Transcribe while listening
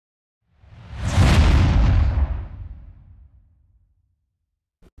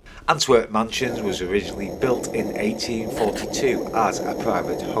Antwerp Mansion was originally built in 1842 as a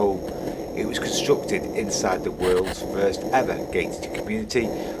private home. It was constructed inside the world's first ever gated community,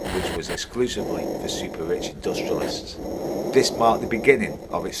 which was exclusively for super rich industrialists. This marked the beginning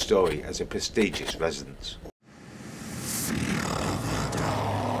of its story as a prestigious residence.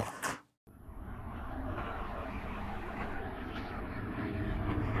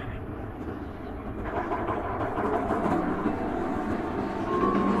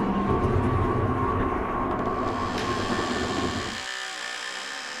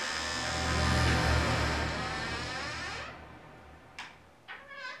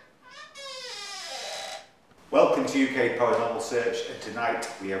 Welcome to UK Paranormal Search, and tonight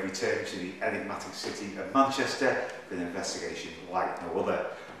we have returned to the enigmatic city of Manchester with an investigation like no other.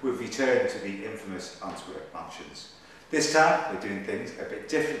 We've returned to the infamous Antwerp Mansions. This time we're doing things a bit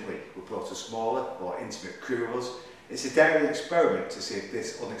differently. We've brought a smaller, more intimate crew of us. It's a daring experiment to see if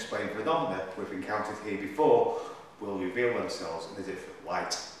this unexplained phenomena we've encountered here before will reveal themselves in a different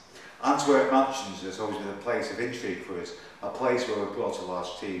light. Antwerp Mansions has always been a place of intrigue for us, a place where we've brought a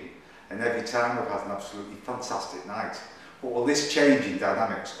large team. And every time we've had an absolutely fantastic night. But will this change in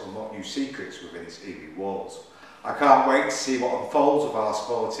dynamics unlock new secrets within its eerie walls? I can't wait to see what unfolds with our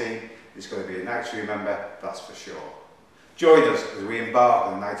smaller team. It's going to be a night to remember, that's for sure. Join us as we embark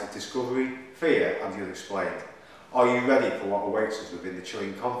on a night of discovery, fear and the unexplained. Are you ready for what awaits us within the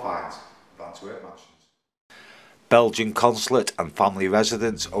chilling confines of Antwerp Mansions? Belgian consulate and family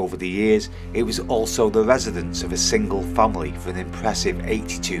residence over the years, it was also the residence of a single family for an impressive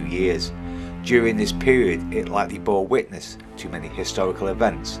 82 years. During this period, it likely bore witness to many historical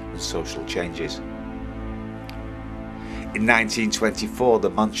events and social changes. In 1924, the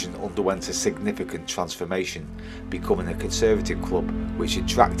mansion underwent a significant transformation, becoming a conservative club which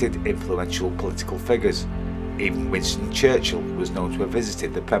attracted influential political figures. Even Winston Churchill was known to have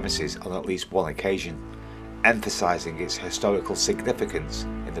visited the premises on at least one occasion, emphasising its historical significance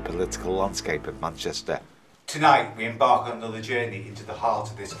in the political landscape of Manchester. Tonight we embark on another journey into the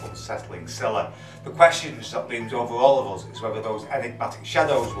heart of this unsettling cellar. The question that looms over all of us is whether those enigmatic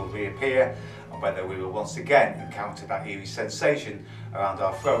shadows will reappear and whether we will once again encounter that eerie sensation around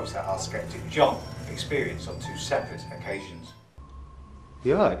our throats that our sceptic John experienced on two separate occasions.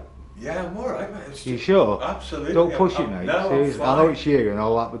 You alright? Yeah, I'm alright, mate. You sure? Absolutely. Don't push it, mate. No, Seriously. I know it's you and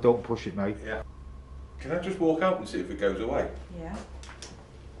all that, but don't push it, mate. Yeah. Can I just walk out and see if it goes away? Yeah.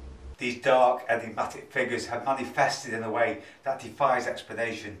 These dark, enigmatic figures have manifested in a way that defies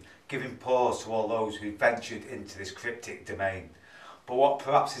explanation, giving pause to all those who ventured into this cryptic domain. But what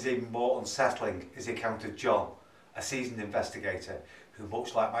perhaps is even more unsettling is the account of John, a seasoned investigator who,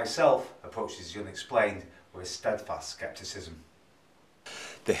 much like myself, approaches the unexplained with a steadfast scepticism.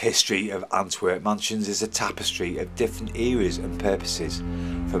 The history of Antwerp Mansions is a tapestry of different eras and purposes,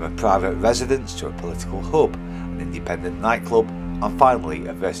 from a private residence to a political hub, an independent nightclub, and finally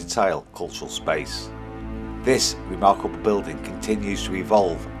a versatile cultural space. This remarkable building continues to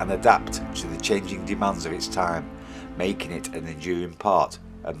evolve and adapt to the changing demands of its time, making it an enduring part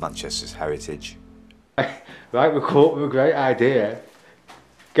of Manchester's heritage. Right, we're caught with a great idea.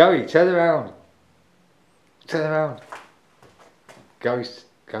 Gary, turn around. Turn around. Gary's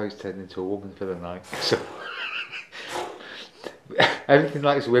turned into a woman for the night, so everything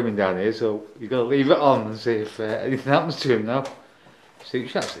likes women down here, so you've got to leave it on and see if anything happens to him now.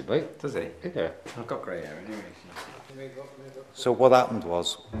 Suits you actually, mate. Does he? Yeah. I've got grey hair anyway. So what happened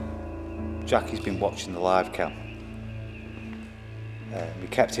was, Jackie's been watching the live cam. We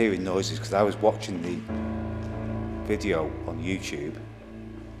kept hearing noises because I was watching the video on YouTube,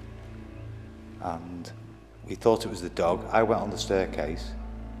 and we thought it was the dog. I went on the staircase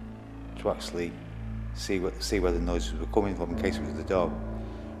to actually see where the noises were coming from in case it was the dog,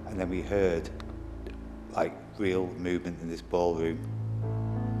 and then we heard like real movement in this ballroom.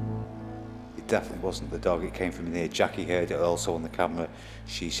 It definitely wasn't the dog, it came from in here. Jackie heard it also on the camera.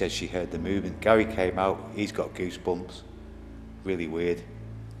 She said she heard the movement. Gary came out, he's got goosebumps. Really weird.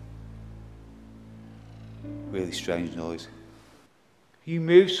 Really strange noise. You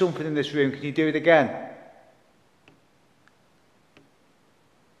moved something in this room, can you do it again?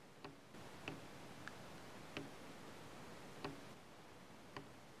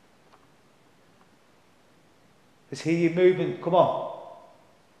 Let's hear you moving, come on.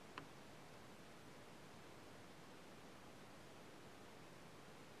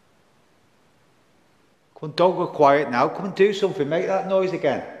 Come on, don't go quiet now, come and do something, make that noise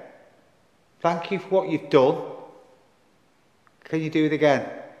again. Thank you for what you've done. Can you do it again?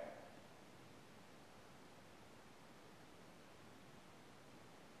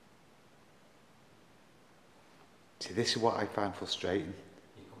 See, this is what I find frustrating.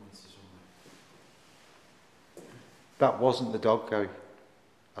 You're coming That wasn't the dog, Gary.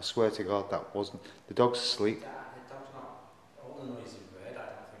 I swear to God, that wasn't. The dog's asleep. The dog's not. All the noises we heard, I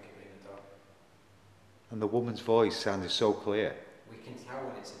don't think it being a dog. And the woman's voice sounded so clear. We can tell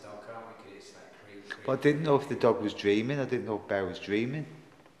when it's a dog, can't we? Because it's like creep. But I didn't know if the dog was dreaming. I didn't know if Bear was dreaming.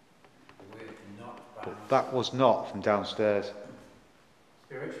 We're not bad. But that was not from downstairs.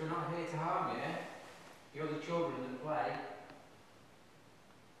 Spirits, we're not here to harm you. You're the children that play.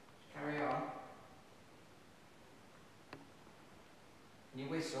 Just carry on. And you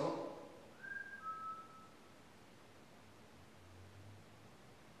whistle.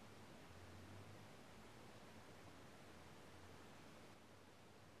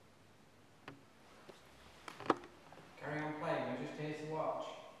 Carry on playing, we're just here to watch.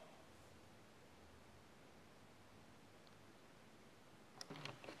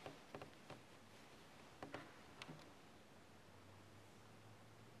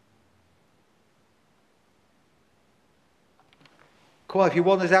 Come on, if you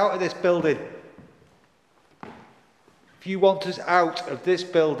want us out of this building. If you want us out of this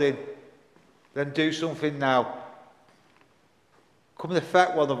building, then do something now. Come and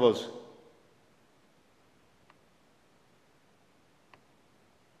affect one of us.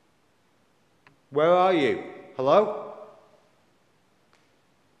 Where are you? Hello?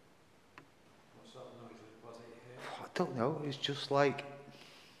 What sort of noise was it you heard? I don't know. It was just like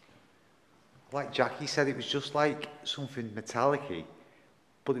Jackie said, it was just like something metallic-y,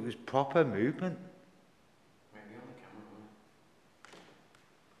 but it was proper movement. Maybe on the camera,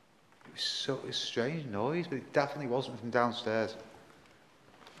 It was a strange noise, but it definitely wasn't from downstairs.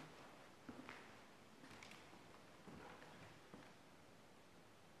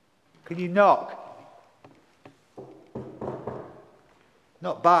 Can you knock?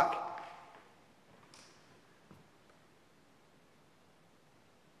 Knock back.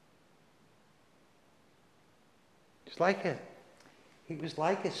 It was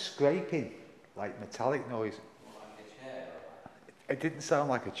like a scraping, like metallic noise. More like a chair. It didn't sound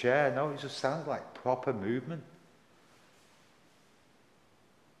like a chair, no, it just sounded like proper movement.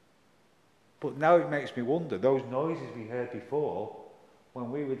 But now it makes me wonder, those noises we heard before,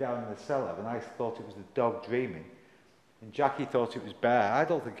 when we were down in the cellar, and I thought it was the dog dreaming, and Jackie thought it was Bear, I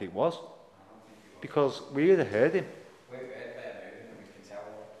don't think it was. Because we had heard him. We've heard Bear moving and we can tell.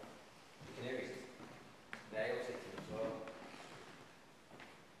 We can hear his nails hitting as well.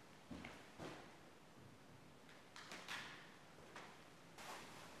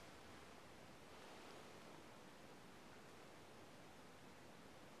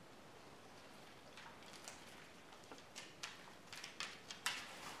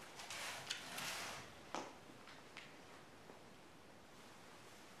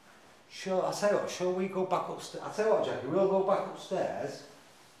 Sure, I'll tell you what, shall we go back upstairs? I'll tell you what, Jackie, we'll go back upstairs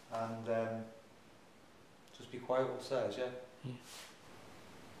and just be quiet upstairs, yeah? Yeah.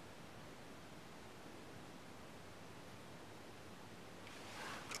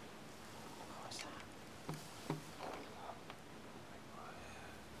 What's that?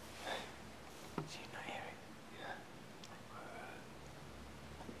 Do you not hear it? Yeah.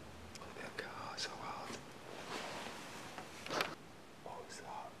 The car so hard. What was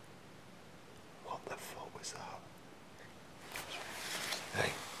that? What the fuck was that?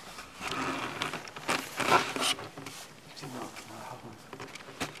 Hey. Is it not? No, I haven't.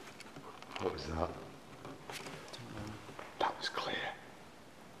 What was that? I don't know. That was clear.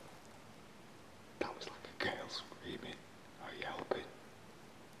 That was like a girl screaming or yelping.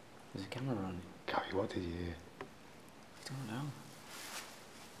 There's a camera on. Gary, what did you hear? I don't know.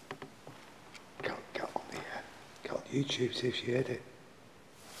 Get on the get on YouTube, see if she heard it.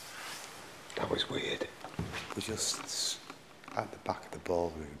 That was weird. We're just at the back of the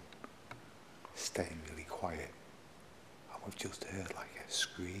ballroom, staying really quiet, and we've just heard like a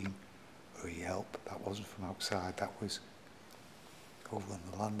scream or a yelp. That wasn't from outside, that was over on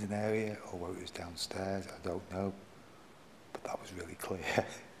the landing area, or whether it was downstairs, I don't know. But that was really clear.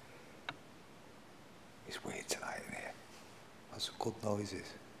 It's weird tonight in here. Lots of good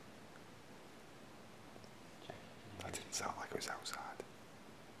noises. That didn't sound like it was outside.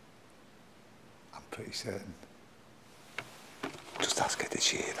 I'm pretty certain. Just ask her, did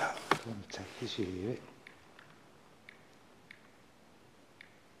she hear that? I don't want to take, did she hear it?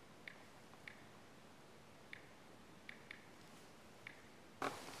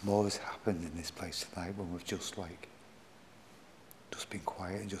 More has happened in this place tonight when we've just been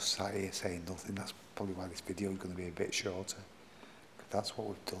quiet and just sat here saying nothing. That's probably why this video is going to be a bit shorter. That's what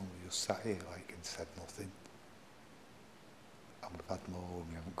we've done, we just sat here and said nothing. And we've had more when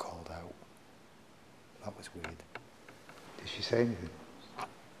we haven't called out. That was weird. Did she say anything?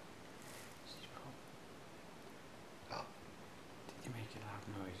 Oh,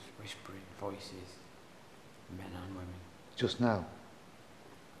 voices, men and women. Just now.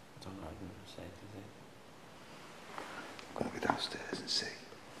 I don't know, I didn't say, does it? I'm going to go downstairs and see.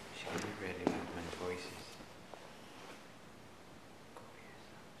 She can be really loud men's voices.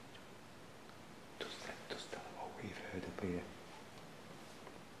 Just tell them what we've heard up here.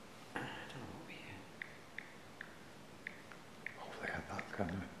 I don't know what we hear. Hopefully I had that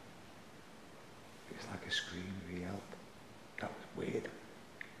camera. It was like a scream of a yelp. That was weird.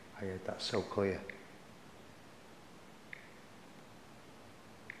 I heard that so clear.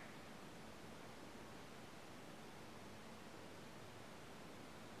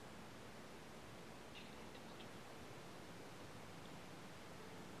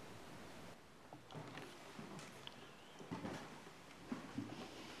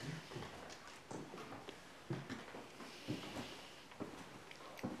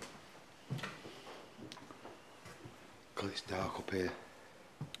 God, it's dark up here.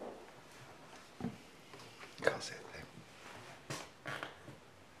 Can't see a thing.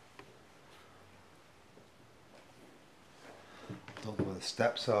 I don't know where the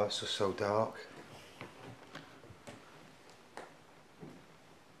steps are, it's just so dark.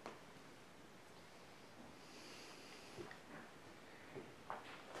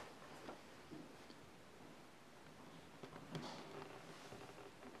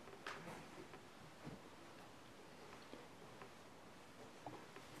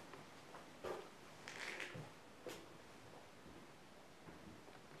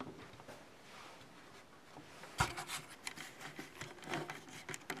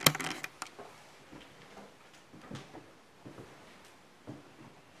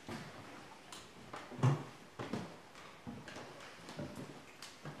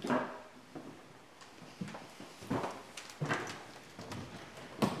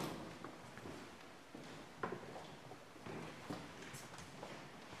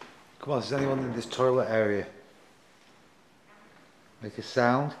 Come on, is anyone in this toilet area? Make a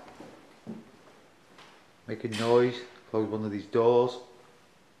sound. Make a noise. Close one of these doors.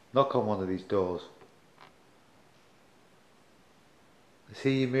 Knock on one of these doors. Let's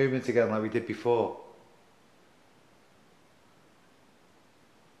hear your movements again like we did before.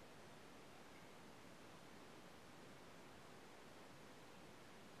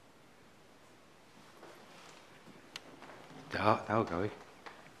 Dark now, Gary.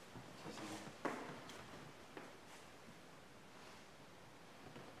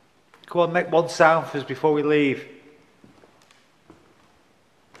 Come on, make one sound for us before we leave.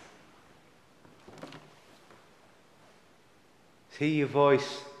 Let's hear your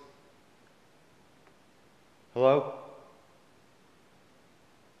voice. Hello?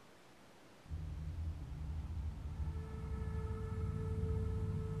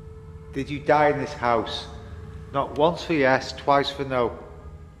 Did you die in this house? Not once for yes, twice for no.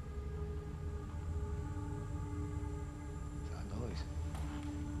 Is that a noise?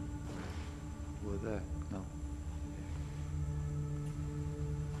 Were there? No.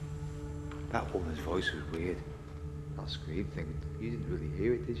 That woman's voice was weird. That scream thing. You didn't really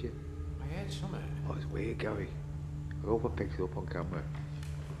hear it, did you? I heard something. Oh, it's weird, Gary. I hope I picked it up on camera.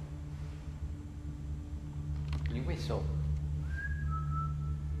 Can you whistle?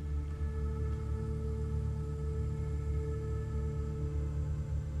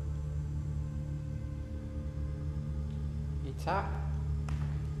 You tap?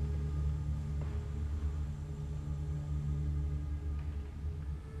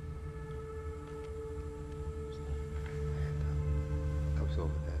 That was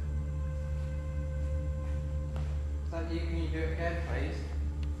over there. Is that you? Can you do it again, please?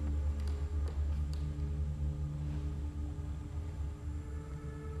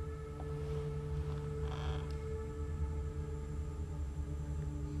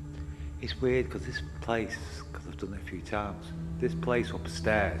 It's weird because this place, because I've done it a few times, this place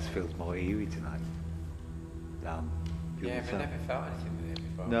upstairs feels more eerie tonight than the Yeah, other but I side. never felt anything with it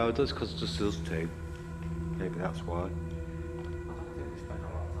before. No, it does because it's just us two. Maybe that's why. I don't think we spent a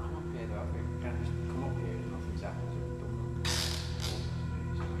lot of time up here though. I think we can just come up here and nothing's happened.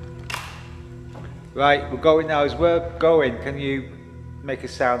 Right, we're going now. As we're going, can you make a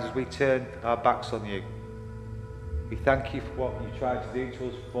sound as we turn our backs on you? We thank you for what you tried to do to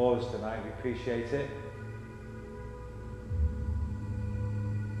us for us tonight. We appreciate it.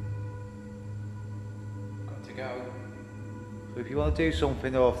 Got to go. So if you want to do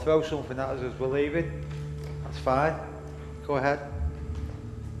something or throw something at us as we're leaving, that's fine. Go ahead.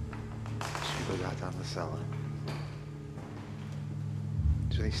 Should we go down the cellar?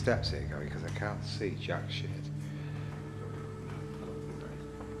 Is there any steps here, Gary? Because I can't see jack shit.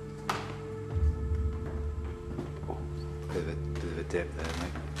 Oh, bit of a dip there,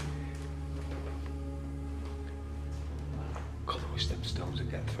 mate. stones are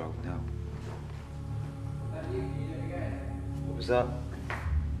getting thrown now. That you do it again? What was that?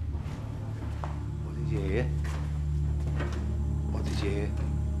 What did you hear? What did you hear?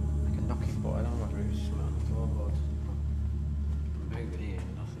 Like a knocking, but I don't know whether it was something on the floorboards. I'm moving here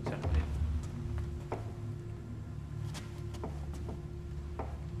and nothing's happening.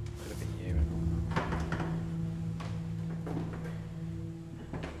 Could have been you, I don't know.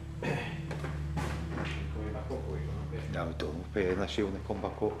 Going back up, or you going up here? No, don't up here unless you want to come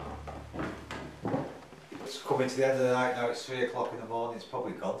back up. It's coming to the end of the night now, it's 3 o'clock in the morning, it's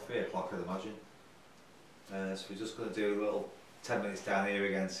probably gone 3 o'clock I'd imagine. So we're just going to do a little 10 minutes down here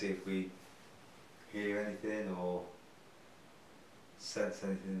again, see if we hear anything or sense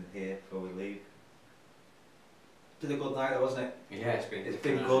anything here before we leave. It's been a good night though, hasn't it? Yeah, it's been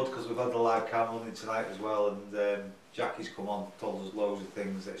Good because we've had the live camera running tonight as well, and Jackie's come on, told us loads of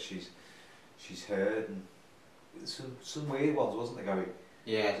things that she's heard, and some weird ones, wasn't there, Gary?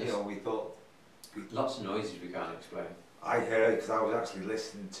 Yeah, You know, we thought... lots of noises we can't explain. I heard, because I was actually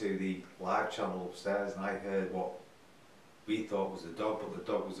listening to the live channel upstairs, and I heard what we thought was the dog, but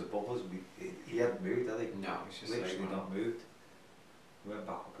the dog was above us. He hadn't moved, had he? No, it's just Literally like, not moved. We went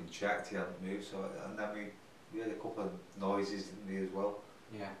back up and checked, he hadn't moved, so, and then we heard a couple of noises, didn't we, as well,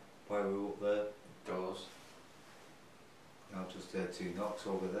 yeah, while we were up there. doors, I just heard 2 knocks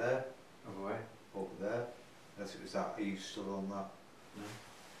over there, over where? over there. Unless it was that, are you stood on that, No,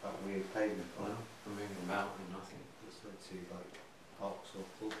 that weird pavement? no, I'm moving about and nothing. Just heard 2 like knocks or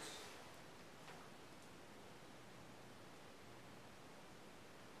thuds.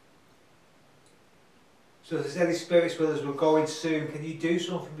 So if there's any spirits with us, we're going soon, can you do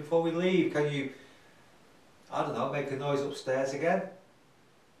something before we leave? Can you, I don't know, make a noise upstairs again?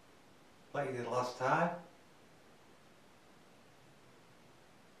 Like you did last time?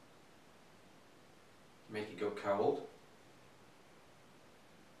 Make it go cold.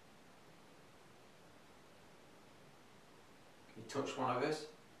 Can you touch one of us?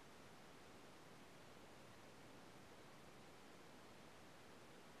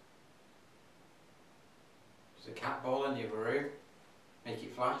 There's a cat ball in the other room. Make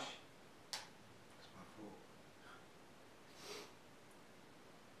it flash. That's my fault.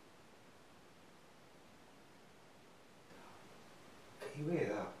 Can you hear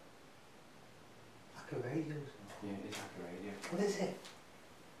that? Like a radio or something. Yeah, it is like a radio. What is it?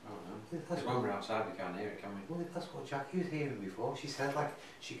 I don't know. That's Because when we're outside we can't hear it, can we? Well, that's what Jackie was hearing before. She said like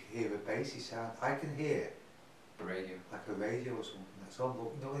she could hear a bassy sound. I can hear The radio. like a radio or something that's on,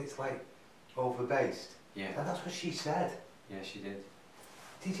 but you know, it's like over-bassed. Yeah. And that's what she said. Yeah, she did.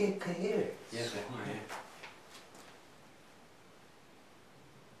 Did you can you hear it? Yeah, definitely, yeah.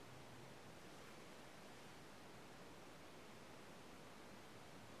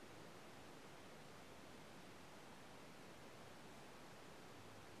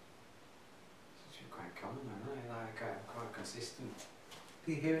 It's quite common, isn't it? Like, quite consistent.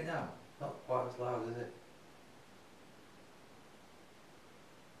 Do you hear it now? Not quite as loud, is it?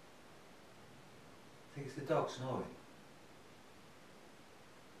 I think it's the dog snoring.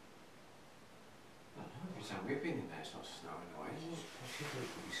 I don't know, every time we've been in there it's not snowing away. I should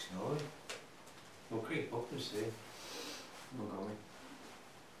look to be snoring. We'll creep up and see. We're going.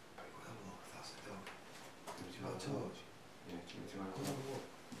 But we'll have a look if that's the dog. Do Do you want a torch? Yeah, do you want We'll to have a look.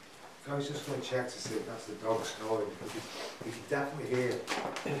 I was just going to check to see if that's the dog snoring, because you can definitely hear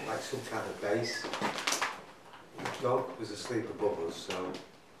like some kind of bass. The dog was asleep above us, so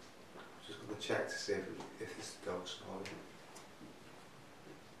just going to check to see if it's the dog snoring.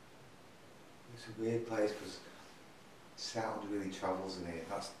 It's a weird place because sound really travels in here.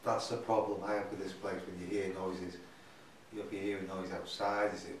 That's the problem I have with this place. When you hear noises, you'll be hearing noise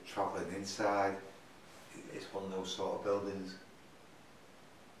outside. Is it travelling inside? It's one of those sort of buildings.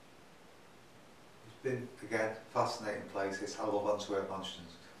 It's been, again, fascinating places. I love Antwerp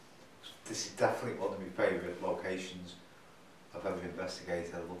Mansions. This is definitely one of my favourite locations I've ever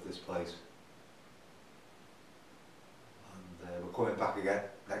investigated. I love this place. And we're coming back again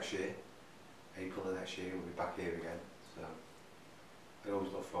next year. April of next year we'll be back here again. So I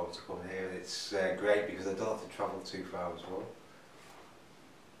always look forward to coming here, and it's great because I don't have to travel too far as well.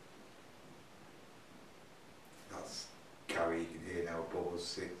 That's Gary, you can hear now above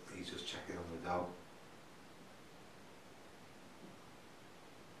us. He's just checking on the dog.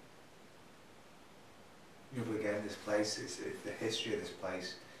 You know, again, this place, it's the history of this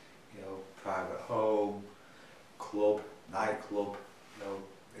place, you know, private home, club, nightclub, you know,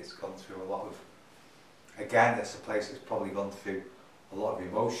 it's gone through a lot of, again, it's a place that's probably gone through a lot of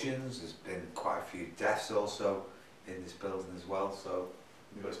emotions. There's been quite a few deaths also in this building as well, so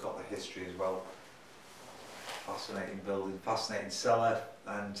you know, it's got the history as well Fascinating building, fascinating cellar,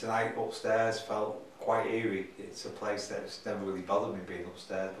 and tonight upstairs felt quite eerie. It's a place that's never really bothered me being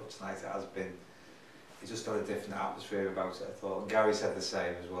upstairs, but tonight it has been. It just had a different atmosphere about it, I thought. And Gary said the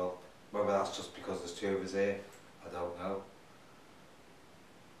same as well. Whether that's just because there's two of us here, I don't know.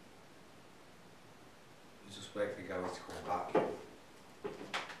 He's just waiting for Gary to come back.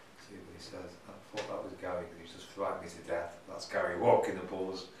 See what he says. I thought that was Gary, because he's just frightened me to death. That's Gary walking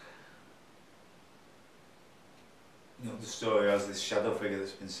above us. You know, the story has this shadow figure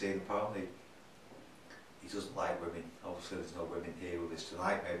that's been seen. Apparently he doesn't like women. Obviously there's no women here with us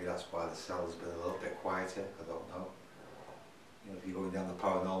tonight. Maybe that's why the cell has been a little bit quieter. I don't know. You know, if you're going down the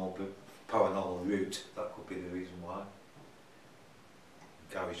paranormal route, that could be the reason why.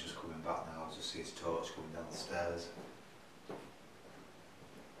 Gary's just coming back now. I just see his torch coming down the stairs.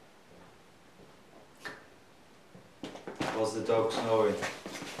 Was the dog snoring?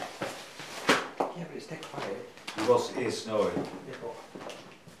 Yeah, but it's dead quiet. He is snoring. Yeah, but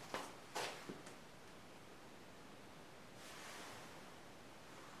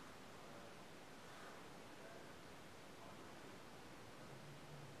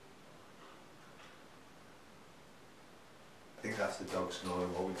I think that's the dog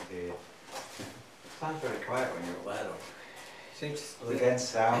snoring, what we could hear. it sounds very quiet when you're up there though. It seems Well, again,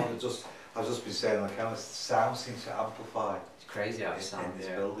 sound, I've just been saying on the camera, sound seems to amplify it's crazy how it in sounds. this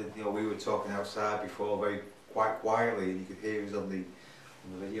Yeah. building. You know, we were talking outside before, quite quietly, and you could hear us on the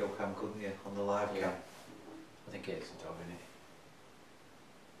video cam, couldn't you? On the live Yeah. cam. I think it's a dog, isn't it?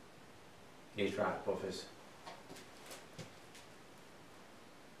 He's right above us.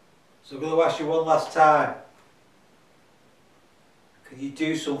 So I'm going to ask you one last time. Can you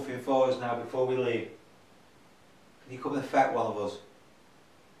do something for us now before we leave? Can you come and affect one of us?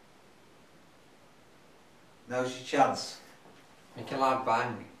 Now's your chance. Make a loud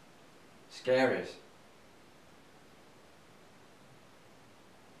bang. Scare us.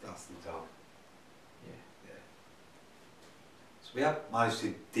 That's the dog. Yeah. So we have managed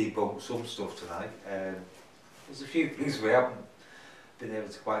to debunk some stuff tonight. There's a few things we haven't been able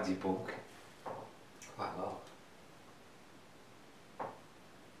to quite debunk. Quite a lot.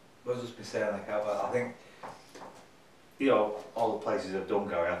 I've just been saying, like, I think, you know, all the places I've done,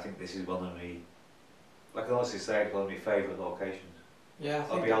 Gary, I think this is one of my, I can honestly say it's one of my favourite locations. Yeah,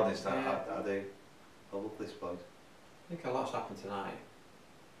 I'll be honest, yeah. I do. I love this place. I think a lot's happened tonight.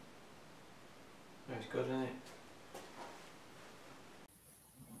 Yeah, it's good, isn't it?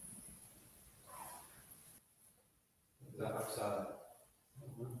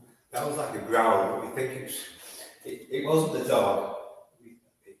 That was like a growl, but we think it wasn't the dog.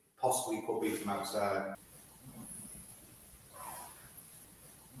 It possibly could be from outside.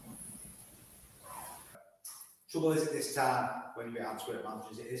 Trouble is, at this time, when you're at Antwerp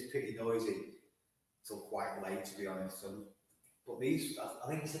Mansion, it is pretty noisy till quite late, to be honest. But these, I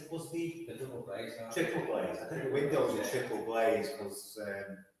think it was the double glaze. triple glaze. I think the windows are triple glaze because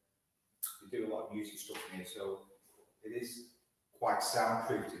we do a lot of music stuff in here, so it is quite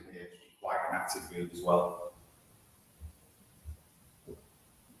soundproofed in here. It's quite an active room as well.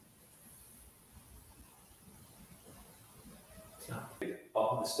 Up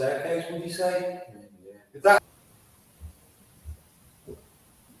on the staircase, would you say? Yeah. Is that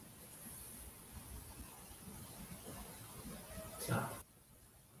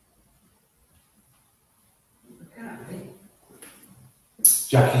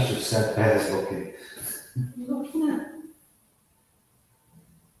Jackie's just said bears looking. What are you looking at?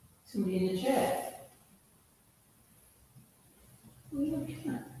 Somebody in a chair? What are you looking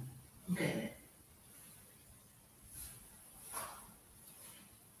at? Okay.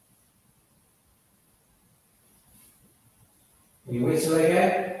 Will you whistle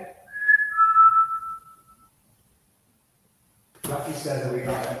again? Jackie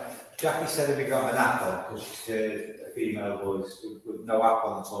said that we got an apple because she's heard a female voice with no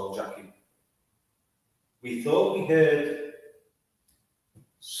apple at all, Jackie. We thought we heard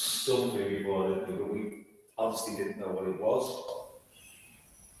something before, didn't we? But we honestly didn't know what it was.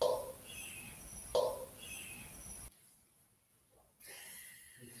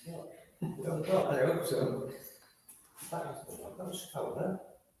 I hope so. That was cover.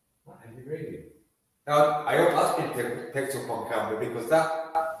 What are you reading? Now, I hope that's been picked up on camera because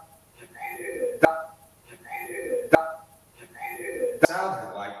that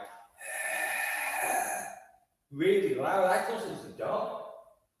sounded like really loud. I thought it was a dog.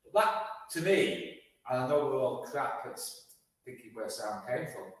 But that, to me, and I know we're all crap at thinking where sound came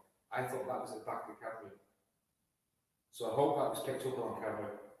from, I thought that was the back of the camera. So I hope that was picked up on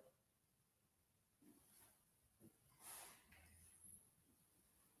camera.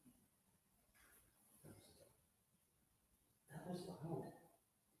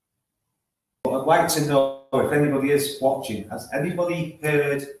 I'd like to know if anybody is watching, has anybody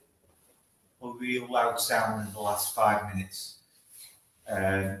heard a real loud sound in the last 5 minutes?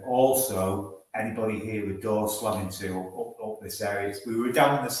 Also, anybody hear a door slamming to up this area? We were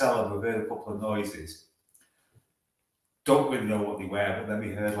down in the cellar, we heard a couple of noises. Don't really know what they were, but then we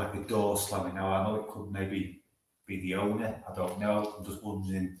heard like a door slamming. Now, I know it could maybe be the owner, I don't know. I'm just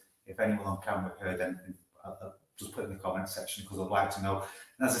wondering if anyone on camera heard anything. Just put it in the comment section because I'd like to know.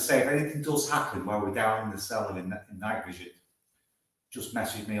 And as I say, if anything does happen while we're down in the cellar in night vision, just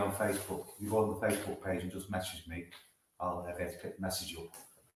message me on Facebook. If you go on the Facebook page and just message me, I'll be able to pick the message up.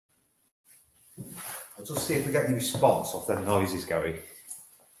 I'll just see if we get any response off them noises, Gary,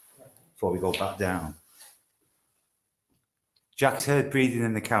 before we go back down. Jack's heard breathing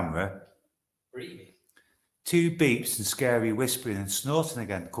in the camera. Breathing? 2 beeps and scary whispering and snorting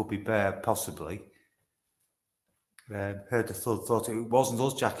again. Could be bear, possibly. Heard the thud, thought it wasn't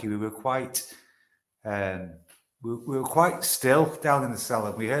us, Jackie. We were quite still down in the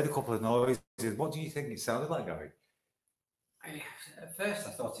cellar. We heard a couple of noises. What do you think it sounded like, Gary? At first,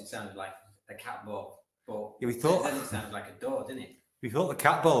 I thought it sounded like a cat ball, but yeah, we thought then it sounded like a door, didn't it? We thought the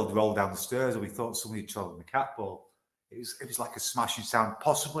cat ball had rolled down the stairs, and we thought somebody had trod on the cat ball. It was like a smashing sound.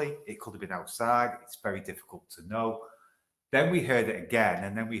 Possibly, it could have been outside. It's very difficult to know. Then we heard it again,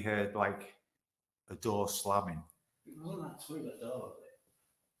 and then we heard like a door slamming. It wasn't that toilet door, was it?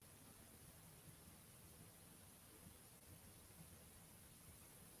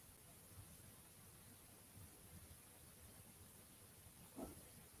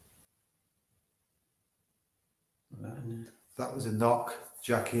 That was a knock,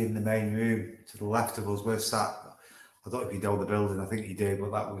 Jackie, in the main room to the left of us. We're sat. I don't know if you know the building. I think you did,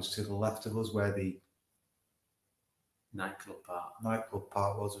 but that was to the left of us where the Nightclub part. Nightclub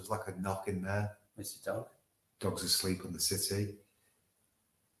part was. There was like a knock in there. Where's the dog? Dog's asleep in the city.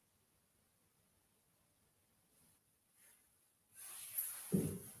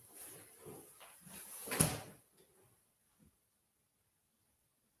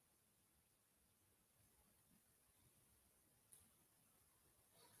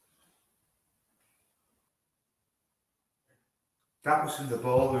 That was in the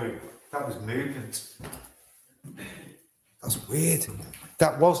ballroom. That was movement. That's weird.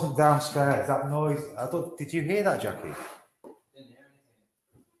 That wasn't downstairs. That noise. Did you hear that, Jackie? Didn't hear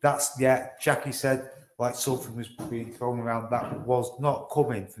anything. That's, yeah, Jackie said like something was being thrown around. That was not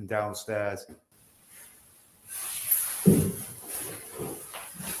coming from downstairs.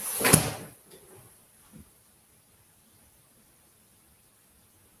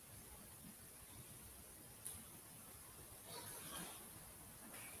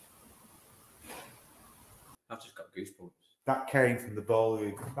 I've just got goosebumps. That came from the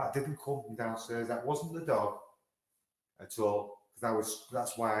ballroom. That didn't come from downstairs. That wasn't the dog at all.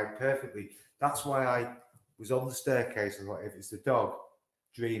 That's why I was on the staircase. I thought, if it's the dog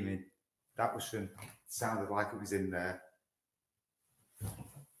dreaming, that was from. It sounded like it was in there.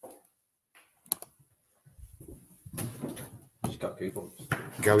 She's got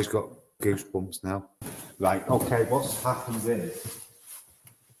goosebumps. Gary's got goosebumps now. Right, okay, what's happened is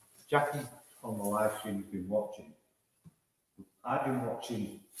Jackie on the live stream has been watching. I've been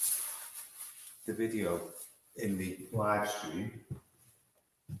watching the video in the live stream.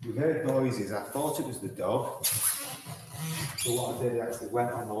 We heard noises. I thought it was the dog. So what I did, I actually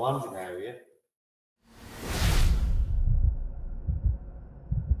went on the landing area